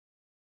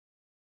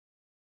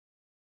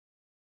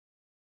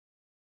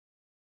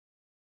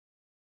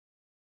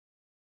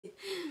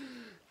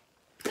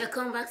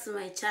Welcome back to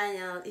my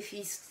channel. If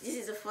this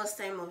is the first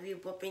time of you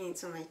popping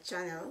into my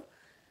channel,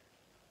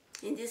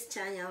 in this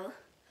channel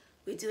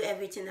we do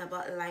everything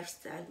about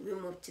lifestyle. We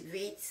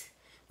motivate,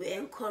 we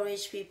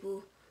encourage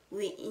people,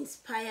 we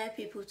inspire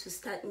people to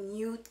start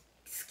new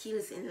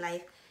skills in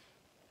life.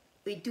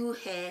 We do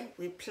hair,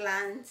 we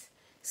plant,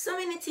 so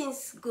many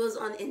things goes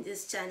on in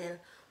this channel.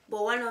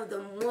 But one of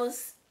the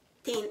most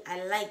thing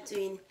I like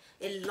doing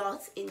a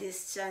lot in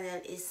this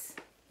channel is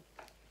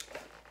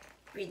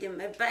reading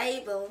my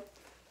Bible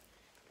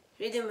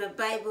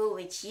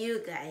with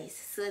you guys.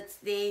 So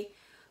today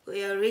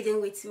we are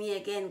reading with me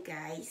again,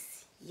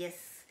 guys.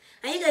 Yes,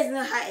 and you guys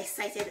know how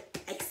excited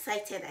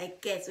I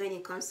get when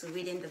it comes to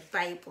reading the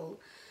Bible.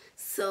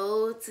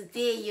 So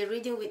today you're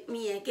reading with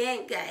me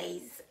again,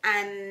 guys.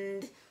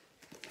 And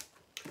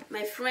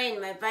my friend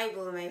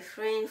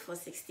for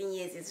 16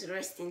 years is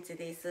resting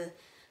today, so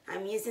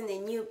I'm using the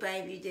new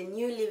Bible, the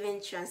New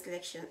Living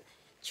Translations.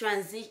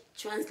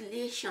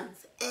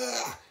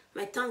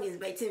 My tongue is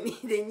biting me.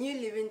 The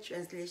New Living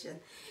Translation.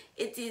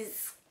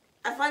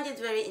 I found it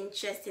very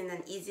interesting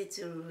and easy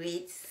to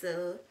read.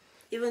 So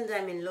even though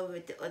I'm in love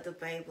with the other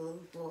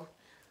Bible, but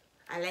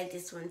I like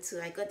this one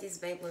too. I got this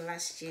Bible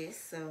last year,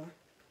 so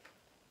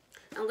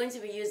I'm going to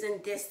be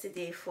using this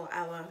today for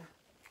our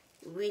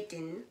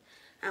reading.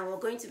 And we're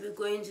going to be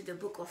going to the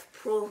book of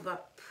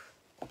Proverbs.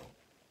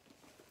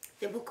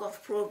 The book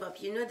of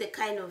Proverbs. You know, the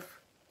kind of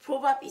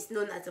Proverb is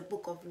known as a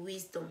book of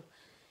wisdom.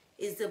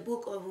 It's the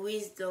book of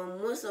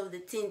wisdom. Most of the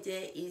things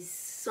there is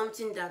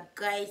something that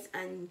guides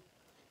and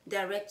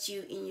directs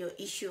you in your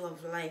issue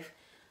of life.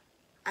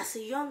 As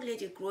a young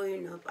lady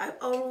growing up, I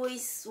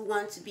always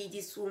want to be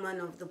this woman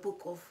of the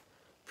book of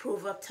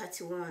Proverbs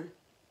 31.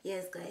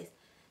 Yes, guys.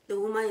 The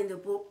woman in the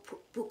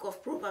book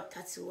of Proverbs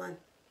 31.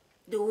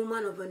 The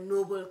woman of a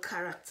noble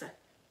character.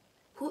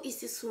 Who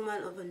is this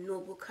woman of a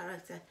noble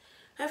character?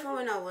 Right from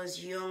when I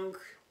was young,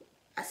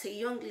 as a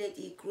young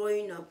lady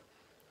growing up,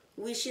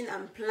 wishing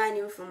and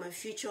planning for my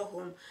future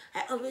home,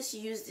 I always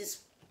use this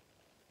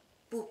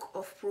book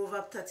of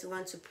Proverbs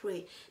 31 to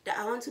pray that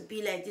I want to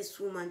be like this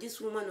woman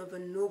of a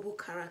noble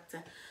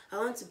character. I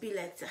want to be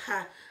like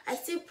her. I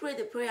still pray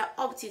the prayer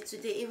up to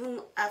today,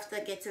 even after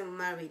getting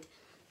married.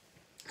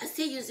 I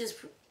still use this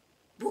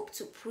book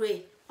to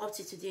pray up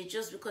to today,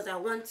 just because I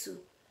want to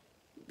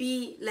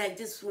be like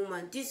this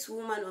woman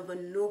of a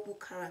noble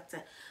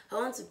character. I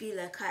want to be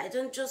like her. I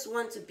don't just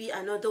want to be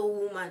another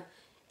woman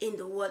in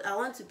the world. I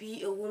want to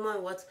be a woman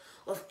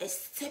of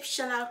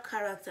exceptional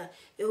character,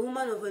 a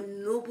woman of a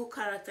noble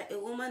character, a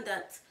woman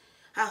that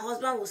her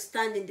husband will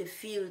stand in the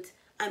field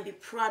and be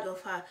proud of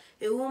her,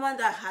 a woman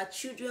that her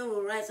children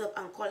will rise up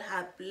and call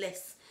her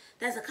blessed.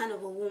 That's the kind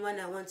of a woman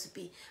I want to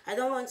be. I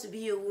don't want to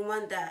be a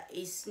woman that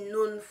is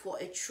known for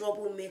a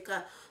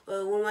troublemaker, or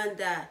a woman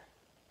that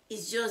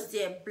is just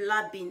there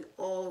blabbing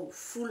or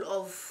full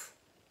of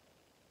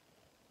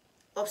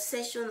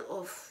obsession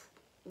of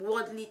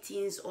worldly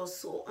things, or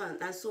so on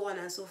and so on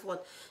and so forth.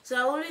 So I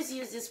always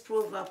use this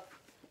proverb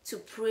to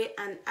pray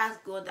and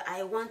ask God that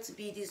I want to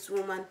be this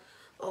woman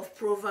of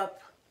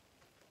Proverbs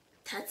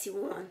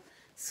 31.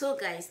 So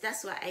guys,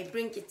 that's why I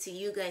bring it to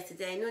you guys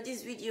today. I know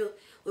this video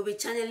will be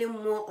channeling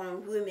more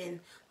on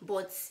women,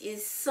 but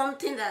it's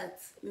something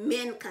that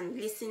men can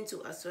listen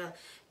to as well.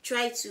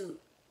 Try to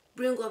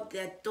bring up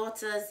their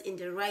daughters in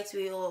the right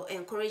way, or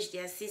encourage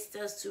their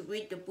sisters to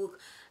read the book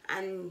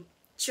and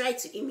try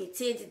to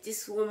imitate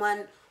this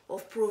woman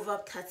of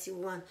Proverbs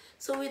 31.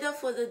 So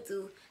without further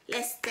ado,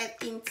 let's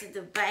step into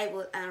the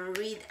Bible and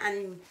read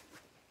and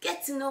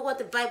get to know what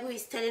the Bible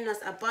is telling us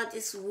about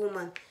this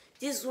woman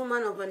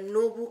of a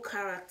noble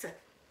character.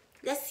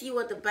 Let's see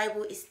what the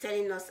Bible is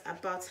telling us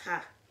about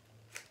her.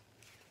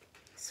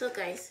 So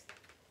guys,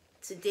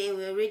 today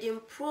we're reading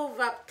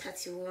Proverbs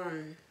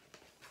 31.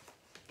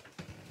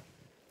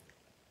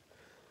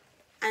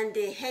 And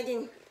the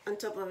heading on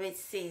top of it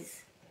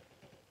says,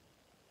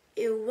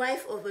 a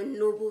wife of a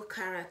noble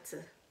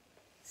character.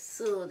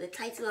 So the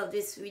title of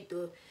this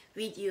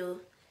video,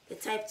 the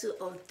title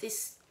of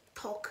this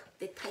talk,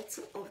 the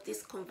title of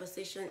this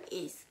conversation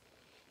is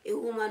a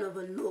woman of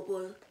a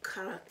noble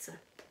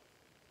character.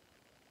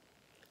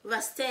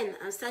 Verse 10,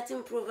 I'm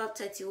starting Proverbs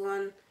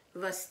 31,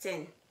 verse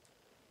 10.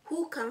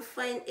 Who can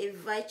find a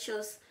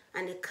virtuous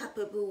and a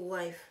capable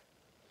wife?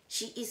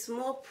 She is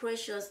more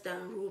precious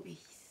than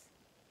rubies.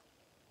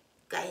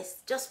 Guys,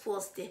 just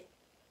pause there.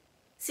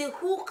 Say,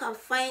 who can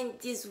find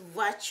this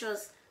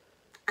virtuous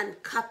and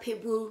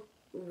capable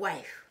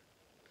wife?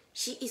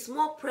 She is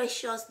more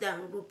precious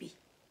than ruby.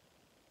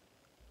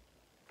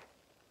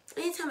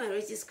 Anytime I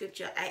read this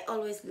scripture, I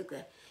always look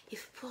at,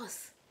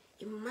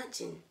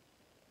 imagine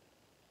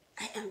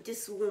I am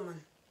this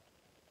woman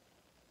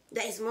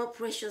that is more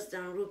precious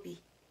than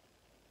ruby.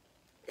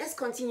 Let's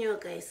continue,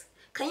 guys.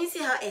 Can you see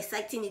how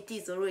exciting it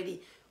is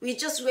already? We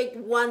just read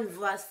one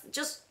verse,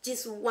 just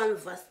this one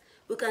verse.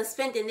 We can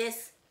spend the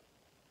next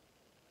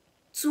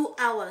 2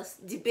 hours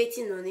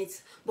debating on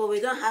it, but we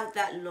don't have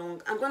that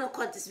long. I'm going to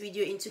cut this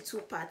video into 2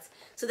 parts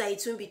so that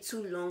it won't be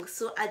too long.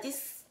 So at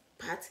this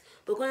part,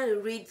 we're going to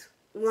read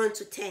 1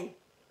 to 10.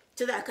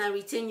 so that I can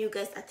retain you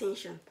guys'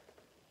 attention.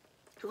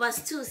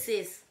 Verse 2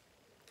 says,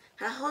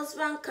 her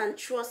husband can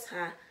trust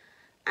her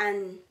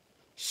and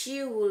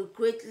she will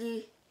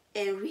greatly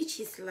enrich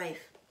his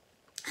life.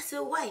 As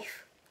a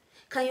wife,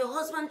 can your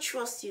husband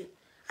trust you?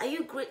 Are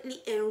you greatly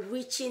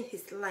enriching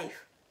his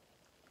life?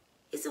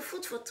 It's a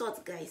food for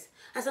thought, guys.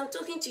 As I'm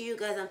talking to you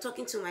guys, I'm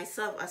talking to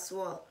myself as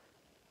well.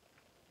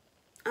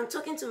 I'm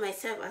talking to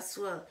myself as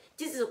well.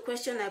 This is a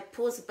question I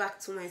pose back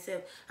to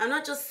myself. I'm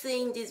not just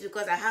saying this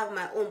because I have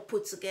my own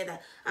put together.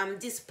 I'm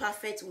this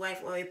perfect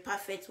wife or a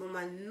perfect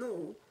woman.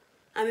 No.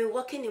 I'm a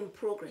working in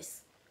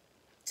progress.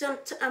 So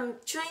I'm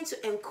trying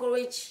to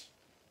encourage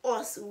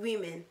us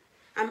women.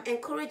 I'm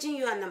encouraging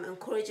you and I'm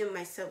encouraging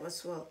myself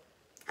as well.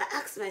 I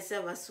ask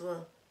myself as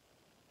well.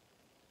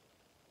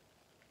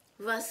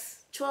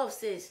 Verse 12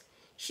 says,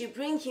 she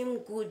bring him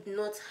good,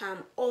 not harm,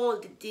 all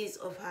the days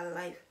of her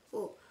life.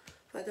 Oh,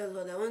 Father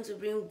Lord, I want to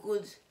bring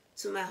good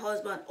to my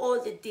husband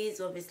all the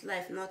days of his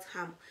life, not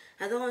harm.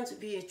 I don't want to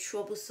be a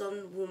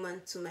troublesome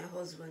woman to my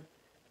husband.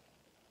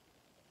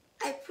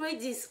 I pray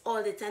this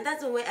all the time.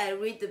 That's the way I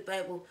read the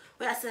Bible.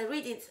 Well, as I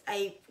read it,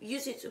 I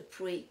use it to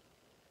pray.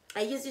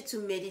 I use it to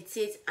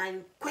meditate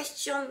and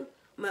question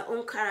my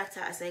own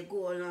character as I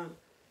go along.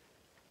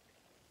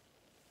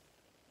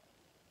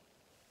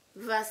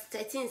 Verse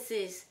 13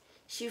 says,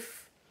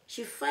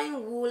 she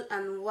find wool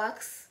and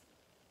wax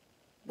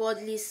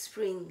bodily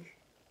spring.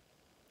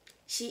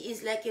 She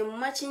is like a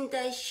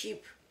merchandise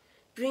ship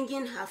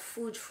bringing her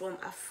food from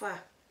afar.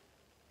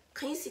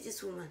 Can you see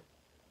this woman?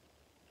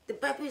 The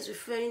Bible is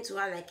referring to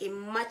her like a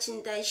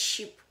merchandise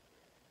ship,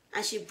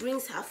 and she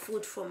brings her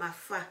food from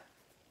afar.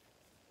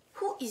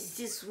 Who is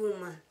this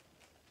woman?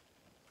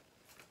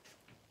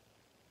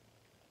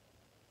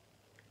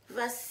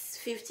 Verse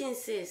 15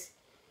 says,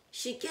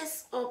 she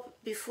gets up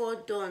before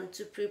dawn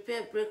to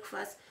prepare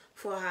breakfast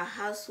for her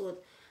household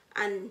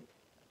and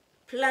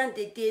plan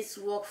the day's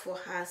work for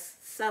her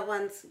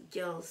servant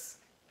girls.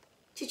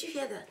 Did you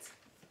hear that?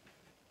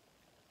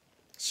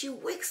 She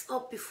wakes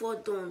up before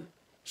dawn.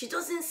 She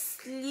doesn't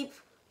sleep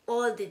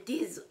all the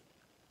days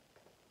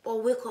or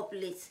wake up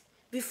late.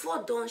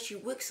 Before dawn, she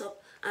wakes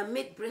up and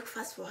make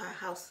breakfast for her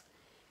house.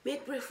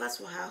 Make breakfast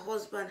for her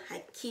husband,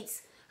 her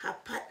kids, her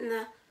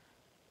partner,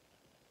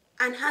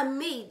 and her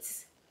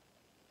maids.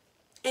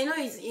 I know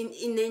it's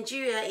in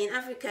Nigeria, in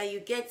Africa,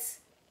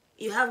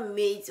 you have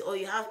maids or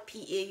you have PA,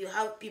 you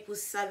have people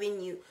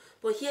serving you.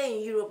 But here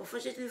in Europe,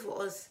 unfortunately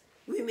for us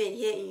women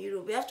here in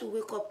Europe, we have to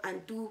wake up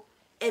and do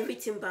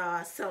everything by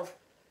ourselves.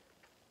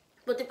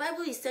 But the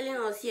Bible is telling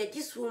us here,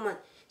 this woman,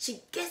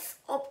 she gets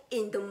up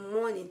in the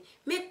morning,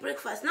 make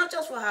breakfast, not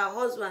just for her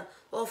husband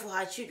or for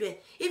her children,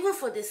 even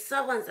for the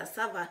servants that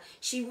serve her.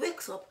 She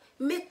wakes up,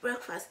 make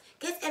breakfast,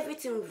 get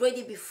everything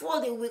ready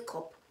before they wake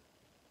up.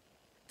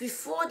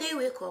 Before they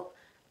wake up,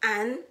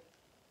 and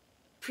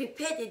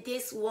prepare the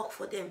day's work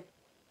for them.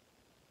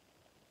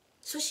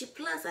 So she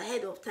plans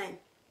ahead of time.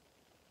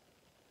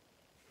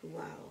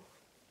 Wow.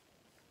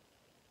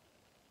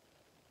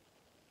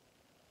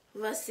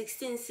 Verse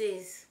 16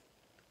 says,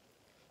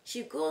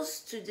 she goes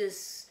to the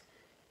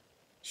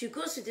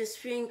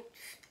spring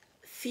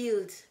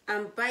field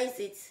and buys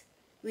it.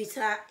 With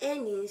her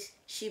earnings,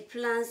 she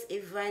plants a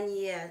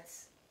vineyard.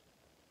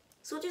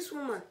 So this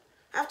woman,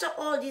 after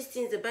all these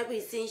things the Bible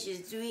is saying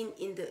she's doing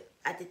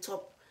at the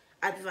top,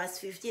 at verse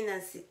 15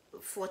 and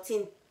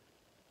 14,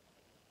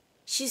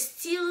 she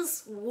still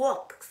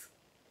works.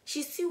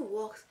 She still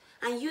works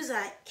and uses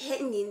her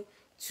earning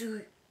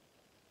to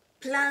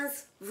plant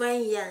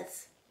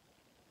vineyards.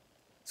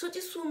 So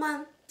this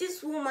woman,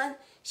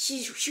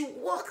 she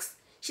works.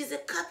 She's a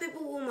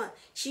capable woman.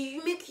 She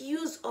makes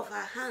use of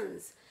her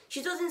hands.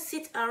 She doesn't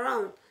sit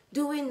around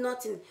doing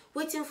nothing,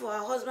 waiting for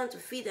her husband to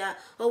feed her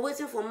or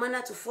waiting for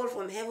manna to fall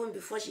from heaven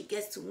before she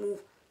gets to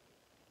move.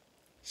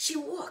 She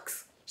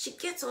works. She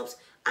gets up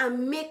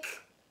and makes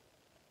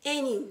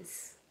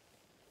earnings.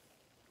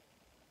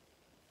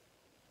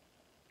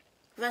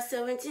 Verse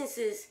 17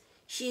 says,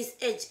 she is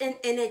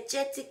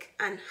energetic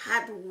and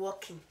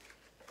hardworking.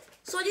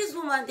 So this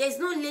woman, there is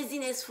no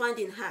laziness found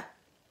in her.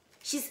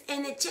 She's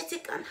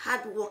energetic and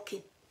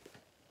hardworking.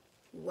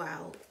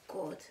 Wow,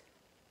 God.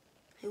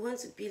 I want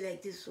to be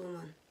like this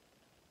woman.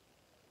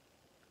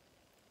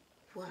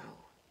 Wow.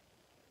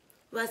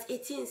 Verse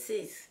 18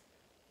 says,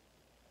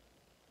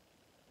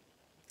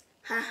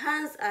 her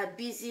hands are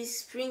busy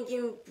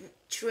springing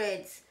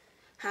threads,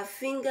 her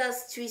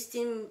fingers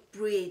twisting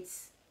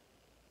braids.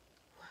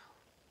 Wow.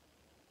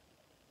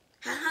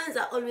 Her hands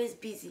are always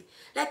busy.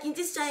 Like in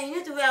this time, you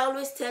know the way I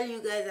always tell you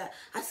guys that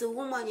as a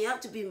woman, you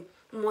have to be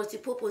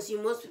multi-purpose. You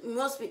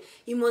must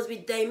be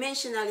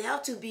dimensional. You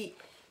have to be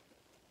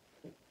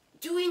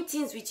doing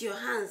things with your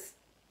hands.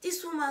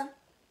 This woman,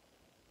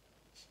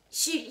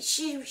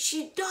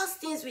 she does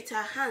things with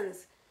her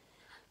hands.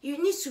 You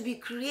need to be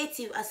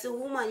creative as a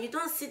woman. You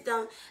don't sit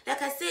down.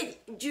 Like I said,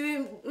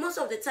 during most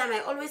of the time, I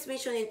always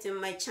mention it in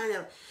my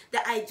channel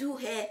that I do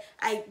hair,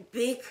 I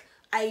bake,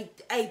 I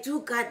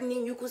do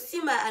gardening. You could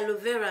see my aloe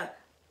vera.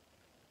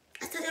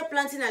 I started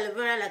planting aloe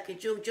vera like a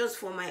joke just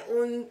for my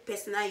own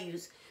personal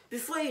use.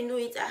 Before you know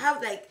it, I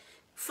have like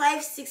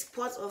 5-6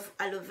 pots of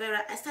aloe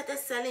vera. I started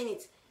selling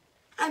it.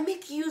 I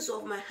make use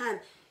of my hand.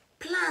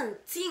 Plan,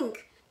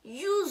 think,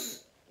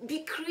 use, be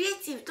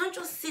creative. Don't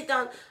just sit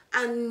down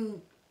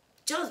and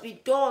just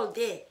be dull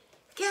there.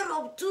 Get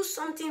up, do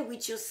something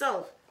with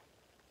yourself.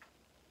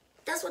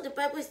 That's what the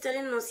Bible is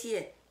telling us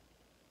here.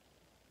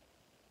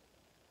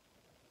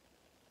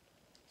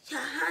 Her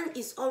hand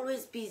is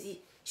always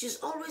busy. She's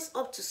always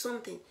up to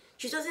something.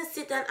 She doesn't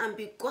sit down and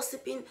be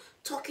gossiping,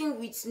 talking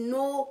with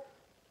no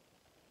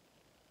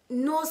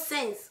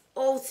sense,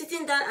 or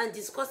sitting down and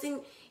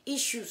discussing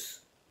issues,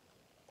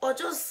 or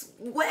just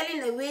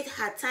whiling away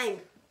her time,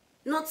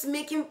 not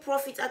making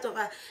profit out of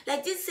her.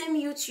 Like this same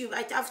YouTube,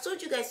 I've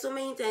told you guys so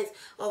many times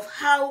of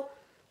how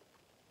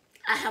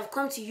I have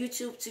come to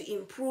YouTube to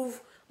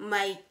improve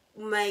my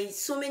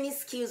so many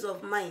skills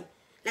of mine.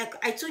 Like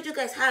I told you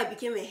guys how I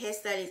became a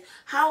hairstylist,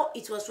 how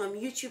it was from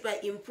YouTube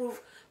I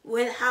improved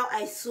how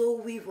I sew,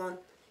 weave on.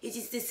 It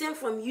is the same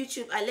from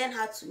YouTube. I learned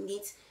how to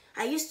knit.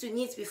 I used to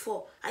knit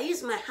before. I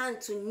use my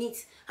hand to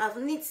knit. I've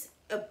knit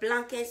a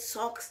blanket,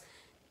 socks,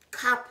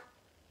 cap,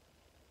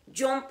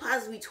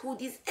 jumpers with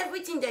hoodies,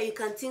 everything that you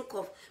can think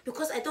of,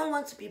 because I don't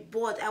want to be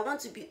bored. I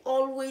want to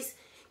always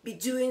be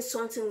doing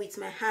something with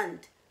my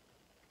hand.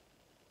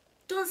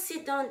 Don't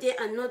sit down there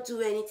and not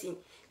do anything.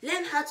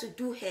 Learn how to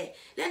do hair.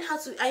 Learn how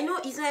to, I know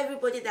it's not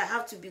everybody that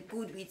have to be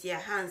good with their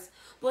hands,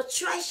 but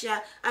try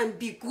and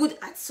be good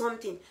at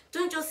something.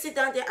 Don't just sit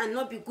down there and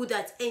not be good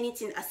at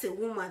anything as a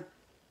woman.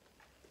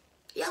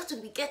 You have to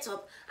get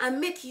up and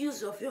make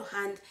use of your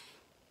hand.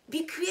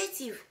 Be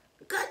creative.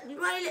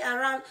 Rally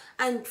around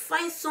and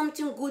find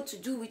something good to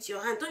do with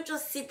your hand. Don't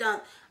just sit down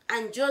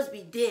and just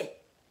be there.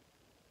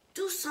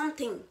 Do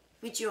something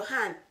with your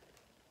hand.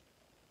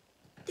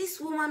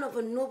 This woman of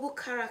a noble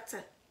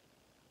character.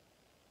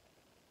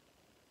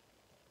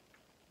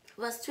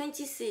 Verse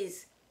 20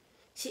 says,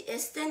 she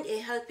extended a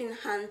helping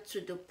hand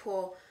to the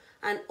poor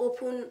and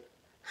opened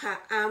her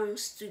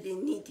arms to the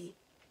needy.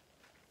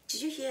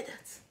 Did you hear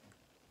that?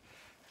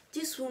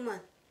 This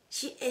woman,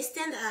 she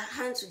extended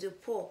her hand to the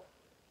poor.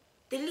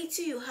 The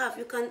little you have,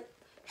 you can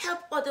help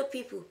other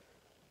people.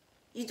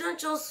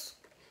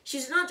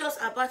 She's not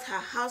just about her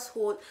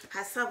household,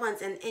 her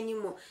servants, and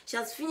anymore. She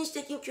has finished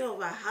taking care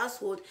of her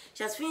household.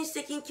 She has finished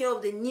taking care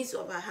of the needs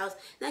of her house.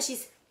 Now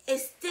she's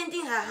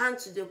extending her hand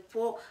to the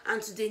poor and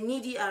to the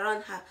needy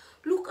around her.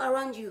 Look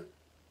around you.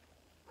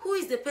 Who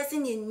is the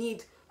person in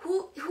need?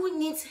 Who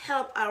needs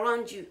help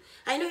around you?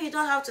 I know you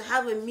don't have to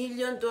have $1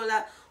 million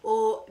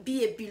or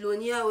be a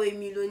billionaire or a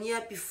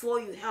millionaire before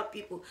you help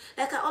people.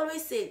 Like I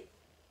always say,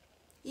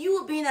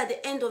 you being at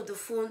the end of the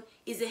phone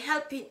is a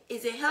help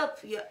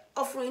you're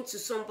offering to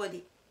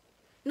somebody.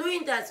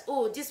 Knowing that,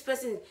 oh, this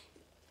person,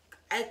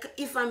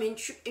 if I'm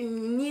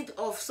in need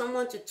of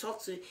someone to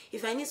talk to,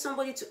 if I need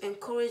somebody to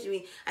encourage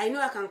me, I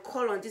know I can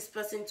call on this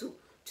person to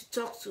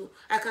talk to.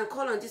 I can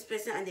call on this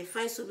person and they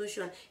find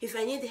solution. If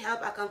I need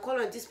help, I can call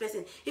on this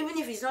person, even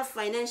if it's not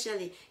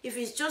financially, if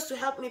it's just to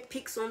help me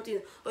pick something,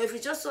 or if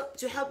it's just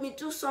to help me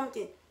do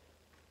something.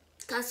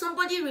 Can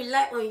somebody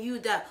rely on you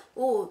that,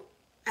 oh,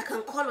 I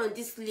can call on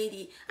this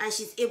lady and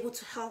she's able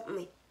to help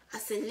me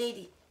as a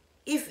lady?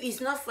 If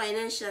it's not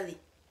financially,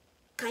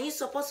 can you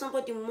support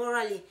somebody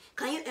morally?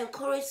 Can you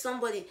encourage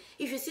somebody?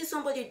 If you see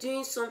somebody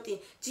doing something,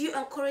 do you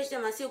encourage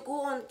them and say,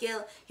 go on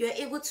girl, you're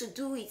able to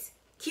do it.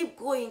 Keep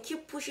going,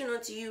 keep pushing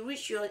until you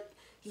reach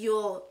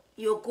your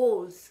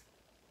goals.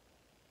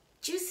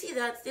 Do you see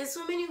that? There's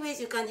so many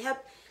ways you can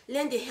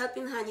lend a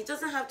helping hand. It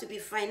doesn't have to be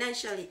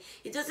financially.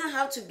 It doesn't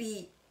have to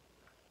be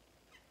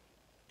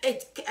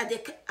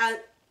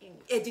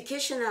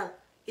educational.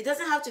 It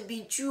doesn't have to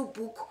be through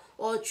book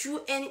or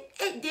through any.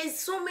 There's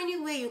so many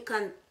ways you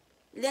can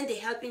lend a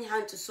helping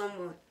hand to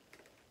someone.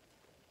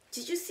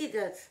 Did you see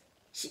that?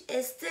 She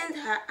extended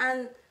her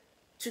hand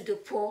to the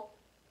poor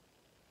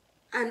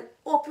and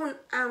open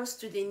arms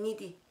to the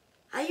needy.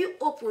 Are you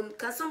open?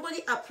 Can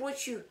somebody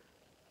approach you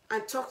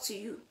and talk to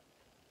you?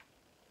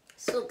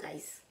 So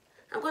guys,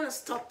 I'm going to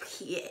stop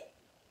here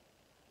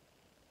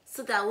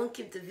so that I won't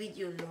keep the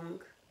video long.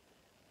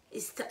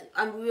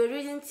 We're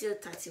reading till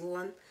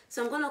 31,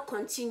 so I'm going to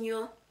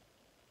continue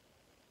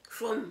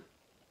from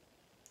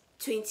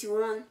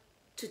 21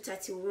 to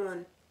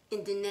 31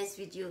 in the next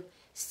video.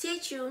 Stay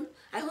tuned.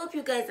 I hope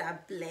you guys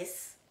are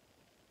blessed.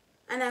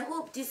 And I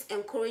hope this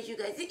encourages you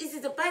guys. This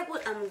is the Bible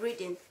I'm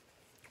reading.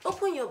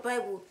 Open your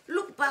Bible.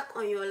 Look back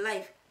on your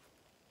life.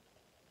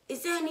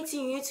 Is there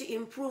anything you need to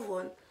improve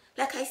on?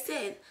 Like I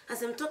said,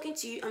 as I'm talking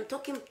to you, I'm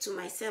talking to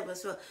myself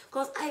as well.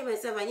 Because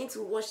I need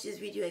to watch this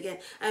video again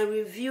and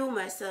review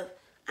myself.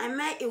 Am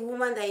I a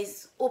woman that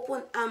is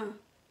open arm?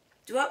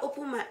 Do I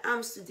open my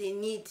arms to the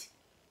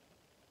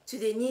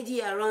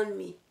needy around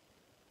me?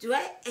 Do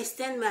I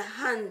extend my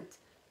hand?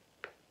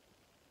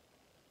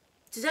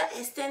 Did I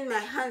extend my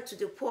hand to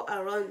the poor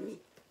around me?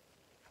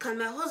 Can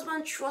my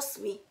husband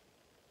trust me?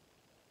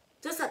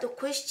 Those are the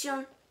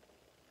questions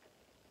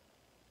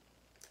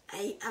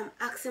I am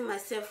asking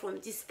myself from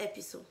this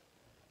episode,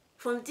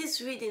 from this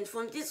reading,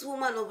 from this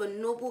woman of a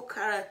noble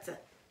character.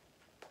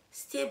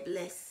 Stay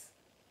blessed.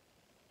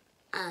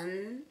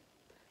 and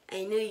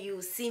I know you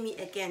will see me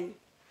again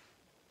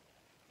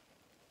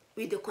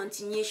with the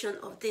continuation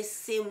of this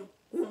same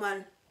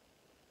woman,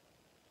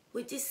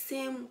 with this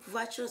same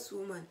virtuous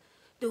woman,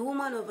 the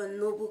woman of a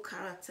noble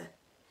character.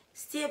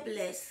 Stay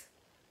blessed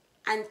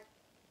and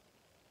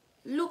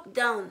look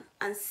down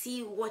and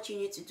see what you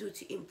need to do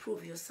to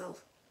improve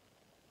yourself.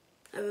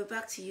 I'll be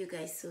back to you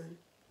guys soon.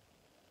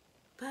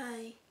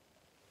 Bye.